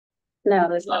No,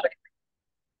 there's not.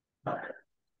 Good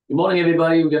morning,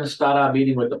 everybody. We're going to start our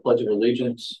meeting with the Pledge of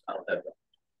Allegiance. I'll have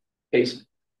Casey.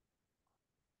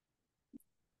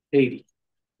 Katie.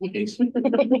 Casey. Do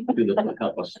the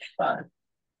help us. I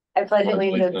pledge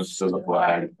allegiance to the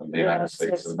flag of the United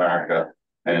States of America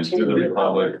and to the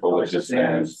republic for which it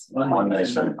stands, one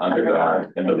nation, under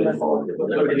God, indivisible, with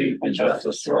liberty and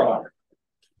justice for all.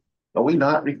 Are we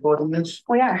not recording this?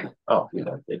 We are. Oh, we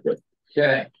don't.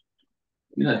 Okay.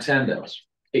 In attendance,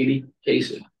 Katie,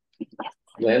 Casey,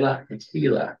 Layla,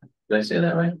 Tila. Did I say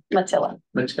that right?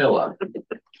 Matilla.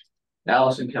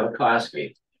 Allison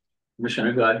Kavakowski,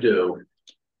 Commissioner Godu,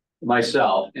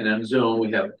 myself, and on Zoom we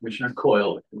have Commissioner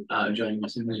Coyle joining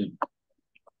us in the Zoom.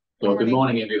 So good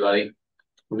morning, everybody.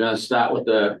 We're going to start with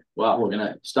we're going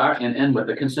to start and end with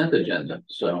the consent agenda.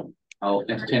 So I'll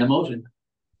entertain a motion.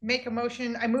 Make a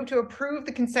motion. I move to approve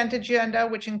the consent agenda,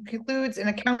 which includes an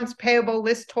accounts payable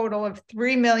list total of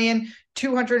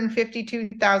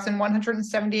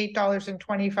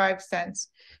 $3,252,178.25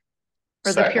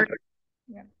 for the period.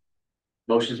 Yeah.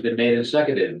 Motion's been made and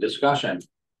seconded. Discussion.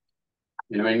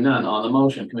 Hearing none on the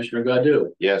motion. Commissioner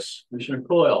Godu? Yes. Commissioner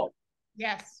Coyle?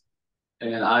 Yes.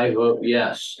 And I vote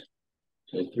yes.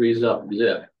 So 3's up,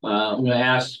 zip. I'm going to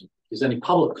ask, is any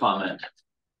public comment?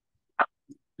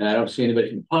 And I don't see anybody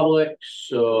from the public,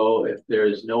 so if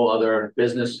there's no other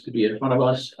business to be in front of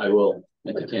us, I will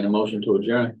entertain a motion to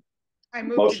adjourn. I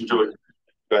move Motion to it.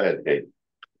 Go ahead, Kate.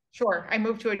 Sure. I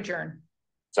move to adjourn.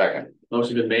 Second.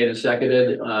 Motion been made and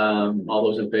seconded. All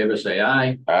those in favor say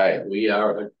aye. Aye. We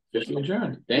are officially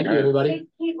adjourned. Thank you, everybody.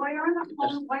 Hey, while you're on the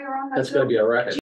phone, That's going to be a record.